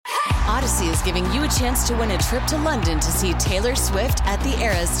Odyssey is giving you a chance to win a trip to London to see Taylor Swift at the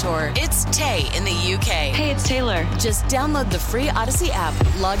Eras Tour. It's Tay in the UK. Hey, it's Taylor. Just download the free Odyssey app,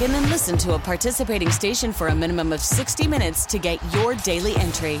 log in and listen to a participating station for a minimum of 60 minutes to get your daily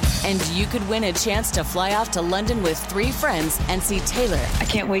entry. And you could win a chance to fly off to London with 3 friends and see Taylor. I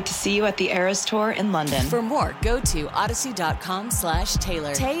can't wait to see you at the Eras Tour in London. For more, go to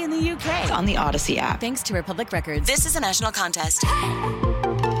odyssey.com/Taylor. Tay in the UK. It's on the Odyssey app. Thanks to Republic Records. This is a national contest.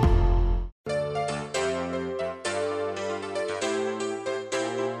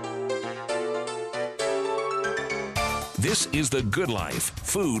 This is The Good Life.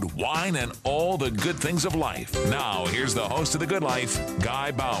 Food, wine, and all the good things of life. Now, here's the host of The Good Life,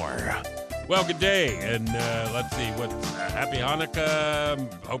 Guy Bauer. Well, good day, and let's see, happy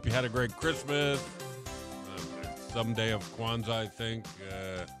Hanukkah. Hope you had a great Christmas. Some day of Kwanzaa, I think.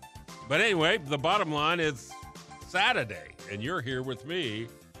 But anyway, the bottom line is Saturday, and you're here with me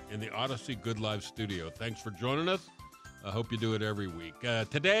in the Odyssey Good Life studio. Thanks for joining us. I hope you do it every week.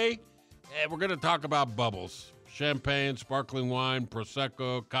 Today, we're going to talk about bubbles. Champagne, sparkling wine,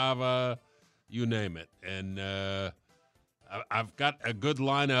 Prosecco, Cava, you name it. And I've got a good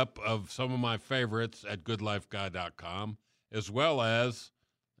lineup of some of my favorites at goodlifeguy.com, as well as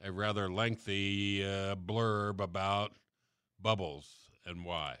a rather lengthy blurb about bubbles and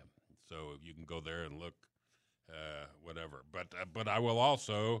why. So you can go there and look, whatever. But I will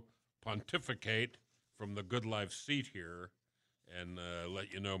also pontificate from the Good Life seat here and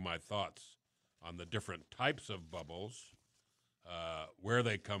let you know my thoughts on the different types of bubbles, where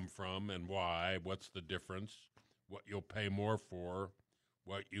they come from and why, what's the difference, what you'll pay more for,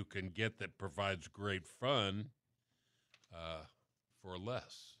 what you can get that provides great fun for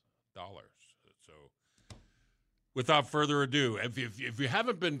less dollars. So without further ado, if you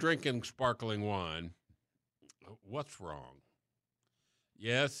haven't been drinking sparkling wine, what's wrong?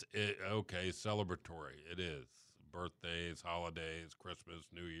 Yes, okay, celebratory. It is. Birthdays, holidays, Christmas,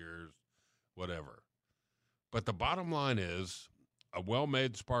 New Year's, whatever. But the bottom line is a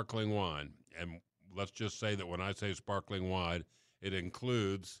well-made sparkling wine, and let's just say that when I say sparkling wine, it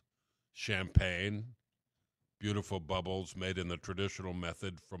includes champagne, beautiful bubbles made in the traditional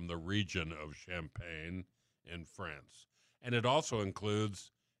method from the region of Champagne in France. And it also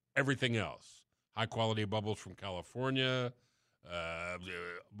includes everything else. High-quality bubbles from California,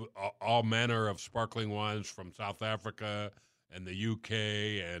 all manner of sparkling wines from South Africa and the UK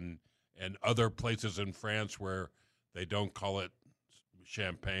and other places in France where they don't call it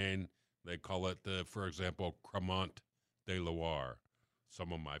champagne. They call it, for example, Cremant de Loire,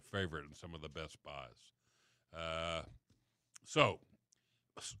 some of my favorite and some of the best buys. So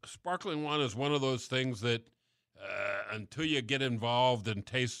sparkling wine is one of those things that until you get involved and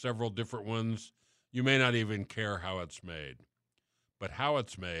taste several different ones, you may not even care how it's made. But how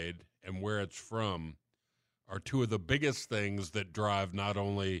it's made and where it's from are two of the biggest things that drive not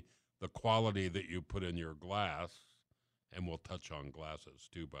only the quality that you put in your glass, and we'll touch on glasses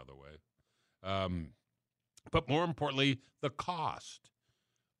too, by the way, but more importantly, the cost.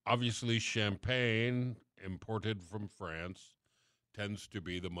 Obviously, champagne imported from France tends to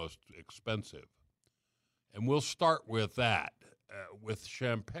be the most expensive. And we'll start with that, with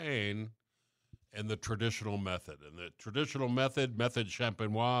champagne and the traditional method. And the traditional method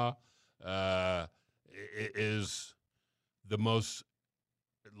champenois, is the most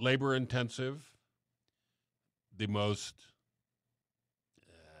labor-intensive, the most,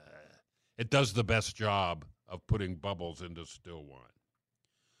 it does the best job of putting bubbles into still wine.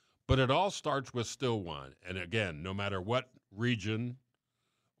 But it all starts with still wine. And again, no matter what region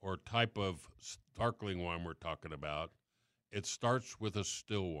or type of sparkling wine we're talking about, it starts with a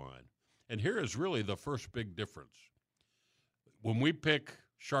still wine. And here is really the first big difference. When we pick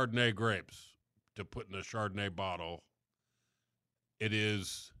Chardonnay grapes to put in a Chardonnay bottle,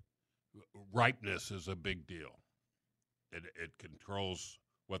 ripeness is a big deal. It controls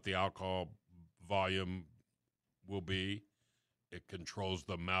what the alcohol volume will be. It controls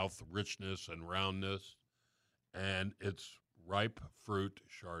the mouth richness and roundness, and it's ripe fruit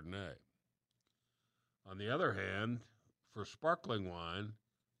Chardonnay. On the other hand, for sparkling wine,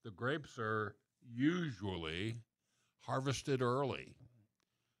 the grapes are usually harvested early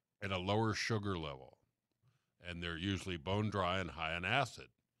at a lower sugar level, and they're usually bone dry and high in acid.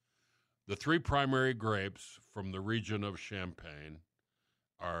 The 3 primary grapes from the region of Champagne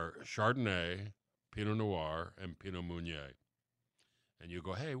are Chardonnay, Pinot Noir, and Pinot Meunier. And you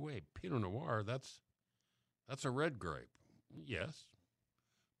go, hey, wait, Pinot Noir, that's a red grape. Yes,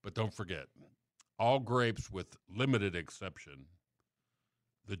 but don't forget, all grapes with limited exception,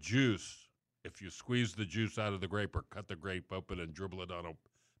 the juice, if you squeeze the juice out of the grape or cut the grape open and dribble it on a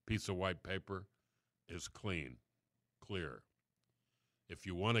piece of white paper is clean, clear. If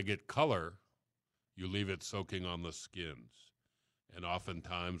you want to get color, you leave it soaking on the skins. And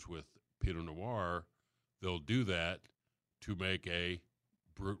oftentimes with Pinot Noir, they'll do that to make a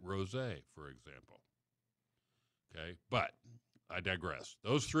Brut Rosé, for example. Okay, but I digress.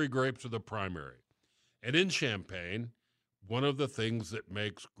 Those three grapes are the primary. And in Champagne, one of the things that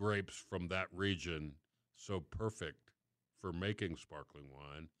makes grapes from that region so perfect for making sparkling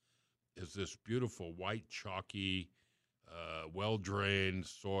wine is this beautiful white, chalky, well-drained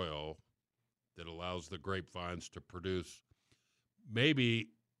soil that allows the grapevines to produce maybe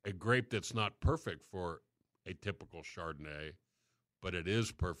a grape that's not perfect for a typical Chardonnay, but it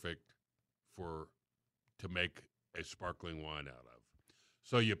is perfect to make a sparkling wine out of.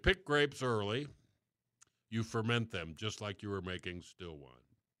 So you pick grapes early, you ferment them just like you were making still wine.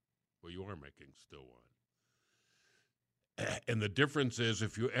 Well, you are making still wine. And the difference is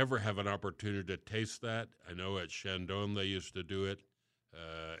if you ever have an opportunity to taste that, I know at Chandon they used to do it.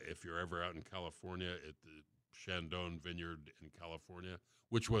 If you're ever out in California, at the Chandon Vineyard in California,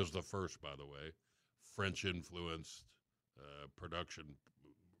 which was the first, by the way, French-influenced production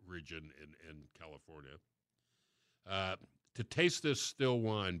region in California. To taste this still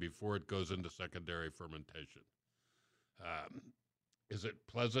wine before it goes into secondary fermentation. Is it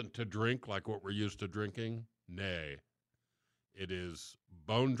pleasant to drink like what we're used to drinking? Nay. It is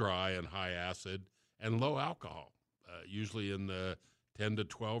bone dry and high acid and low alcohol, usually in the 10 to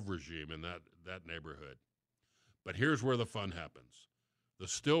 12 regime in that neighborhood. But here's where the fun happens. The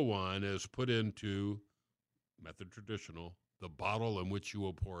still wine is put into, method traditional, the bottle in which you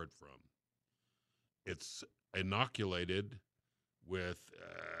will pour it from. It's inoculated with,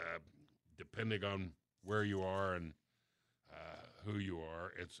 depending on where you are and who you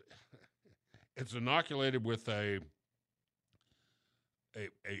are, it's inoculated with a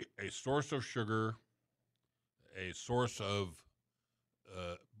source of sugar, a source of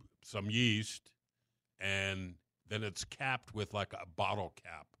some yeast, and then it's capped with like a bottle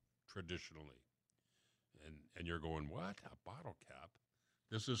cap traditionally. And you're going, what? A bottle cap?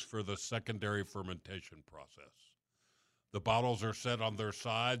 This is for the secondary fermentation process. The bottles are set on their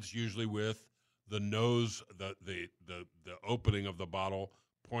sides, usually with the nose, the opening of the bottle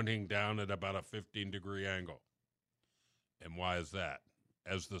pointing down at about a 15-degree angle. And why is that?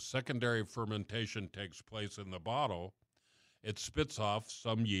 As the secondary fermentation takes place in the bottle, it spits off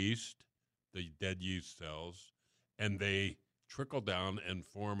some yeast, the dead yeast cells, and they trickle down and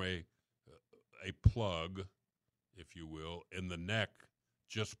form a plug, if you will, in the neck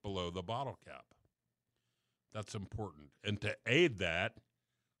just below the bottle cap. That's important. And to aid that,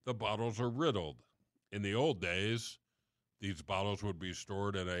 the bottles are riddled. In the old days, these bottles would be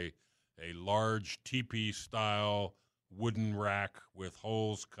stored in a large teepee-style wooden rack with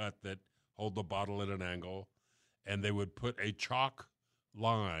holes cut that hold the bottle at an angle, and they would put a chalk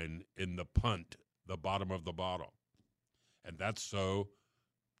line in the punt, the bottom of the bottle. And that's so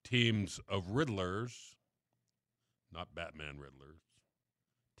teams of riddlers, not Batman riddlers,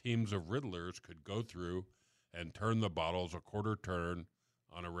 teams of riddlers could go through and turn the bottles a quarter turn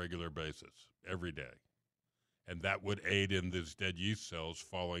on a regular basis every day. And that would aid in these dead yeast cells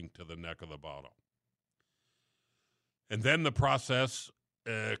falling to the neck of the bottle. And then the process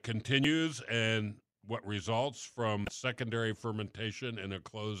continues, and what results from secondary fermentation in a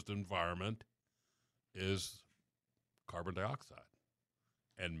closed environment is carbon dioxide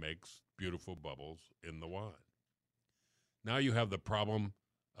and makes beautiful bubbles in the wine. Now you have the problem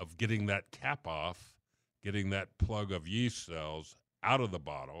of getting that cap off, getting that plug of yeast cells out of the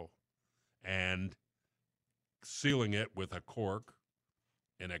bottle, and sealing it with a cork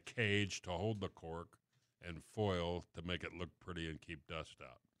in a cage to hold the cork and foil to make it look pretty and keep dust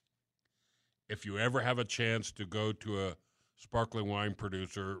out. If you ever have a chance to go to a sparkling wine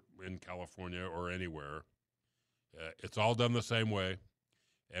producer in California or anywhere, it's all done the same way,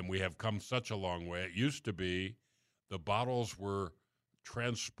 and we have come such a long way. It used to be the bottles were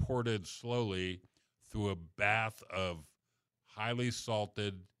transported slowly through a bath of highly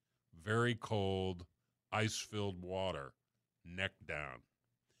salted, very cold, ice-filled water, neck down.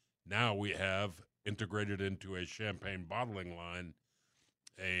 Now we have integrated into a champagne bottling line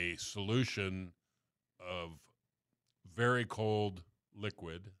a solution of very cold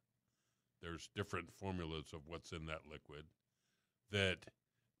liquid. There's different formulas of what's in that liquid that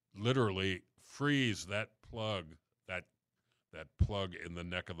literally freeze that plug, that plug in the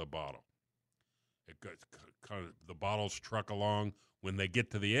neck of the bottle. It kind of, the bottles truck along. When they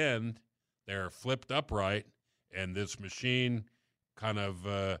get to the end, they're flipped upright, and this machine kind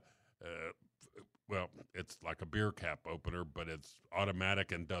of well, it's like a beer cap opener, but it's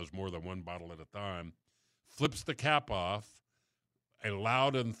automatic and does more than one bottle at a time, flips the cap off, a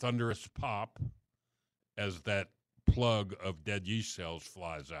loud and thunderous pop as that plug of dead yeast cells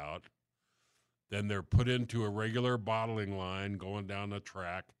flies out. Then they're put into a regular bottling line going down the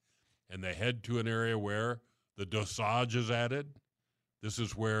track, and they head to an area where the dosage is added. This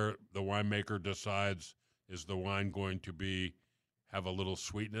is where the winemaker decides, is the wine going to have a little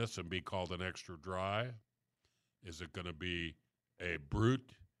sweetness and be called an extra dry? Is it going to be a brut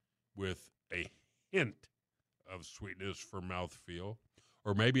with a hint of sweetness for mouthfeel?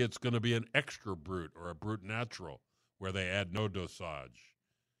 Or maybe it's going to be an extra brut or a brut natural where they add no dosage.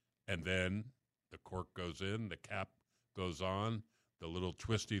 And then the cork goes in, the cap goes on, the little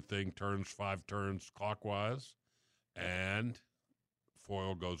twisty thing turns 5 turns clockwise, and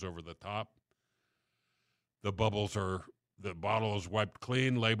foil goes over the top. The bottle is wiped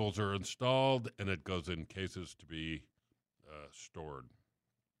clean, labels are installed, and it goes in cases to be stored.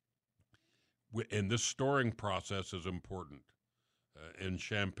 And this storing process is important. In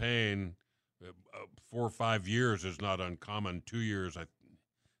Champagne, 4 or 5 years is not uncommon. 2 years,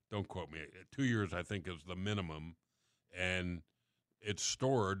 don't quote me, 2 years I think is the minimum. And it's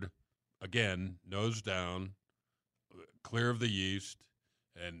stored, again, nose down, clear of the yeast,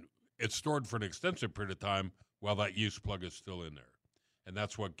 and it's stored for an extensive period of time while that yeast plug is still in there. And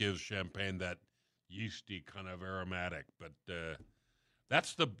that's what gives Champagne that yeasty kind of aromatic. But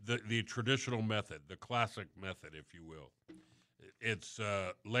that's the traditional method, the classic method, if you will. It's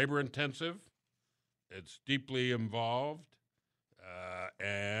labor-intensive, it's deeply involved,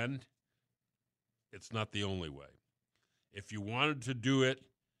 and it's not the only way. If you wanted to do it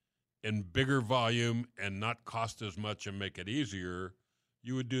in bigger volume and not cost as much and make it easier,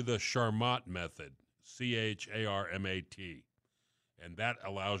 you would do the Charmat method, CHARMAT. And that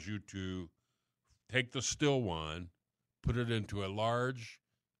allows you to take the still wine, put it into a large,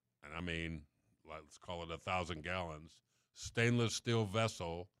 and I mean, let's call it 1,000 gallons, stainless steel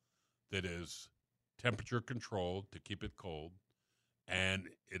vessel that is temperature controlled to keep it cold, and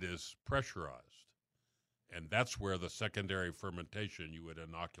it is pressurized. And that's where the secondary fermentation, you would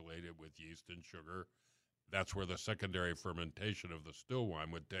inoculate it with yeast and sugar. That's where the secondary fermentation of the still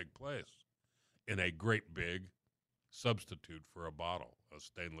wine would take place in a great big substitute for a bottle, a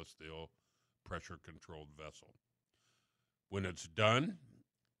stainless steel pressure-controlled vessel. When it's done,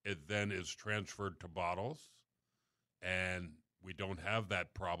 it then is transferred to bottles, and we don't have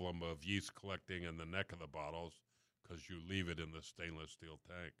that problem of yeast collecting in the neck of the bottles because you leave it in the stainless steel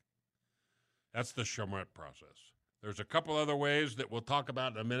tank. That's the Charmat process. There's a couple other ways that we'll talk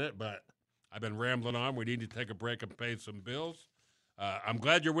about in a minute, but I've been rambling on. We need to take a break and pay some bills. I'm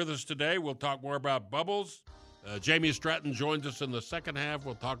glad you're with us today. We'll talk more about bubbles. Jamie Stratton joins us in the second half.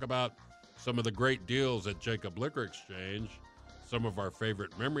 We'll talk about some of the great deals at Jacob Liquor Exchange, some of our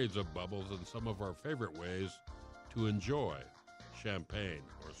favorite memories of bubbles, and some of our favorite ways to enjoy champagne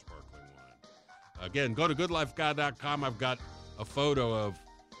or sparkling wine. Again, go to goodlifeguy.com. I've got a photo of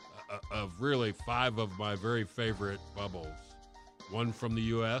really 5 of my very favorite bubbles. One from the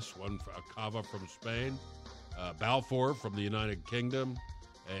U.S., one a Cava from Spain, Balfour from the United Kingdom,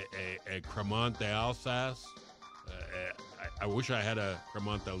 a Cremant d'Alsace. I wish I had a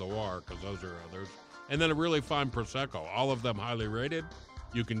Cremant de Loire because those are others. And then a really fine Prosecco. All of them highly rated.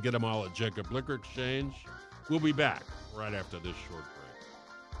 You can get them all at Jacob Liquor Exchange. We'll be back right after this short break.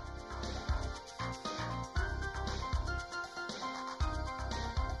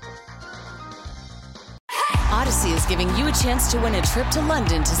 Odyssey is giving you a chance to win a trip to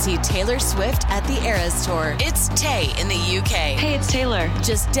London to see Taylor Swift at the Eras Tour. It's Tay in the UK. Hey, it's Taylor.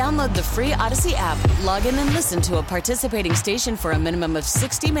 Just download the free Odyssey app, log in and listen to a participating station for a minimum of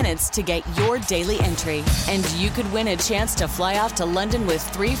 60 minutes to get your daily entry. And you could win a chance to fly off to London with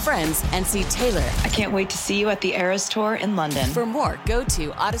 3 friends and see Taylor. I can't wait to see you at the Eras Tour in London. For more, go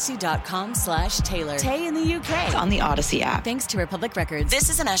to odyssey.com/Taylor. Tay in the UK. It's on the Odyssey app. Thanks to Republic Records. This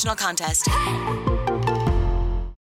is a national contest.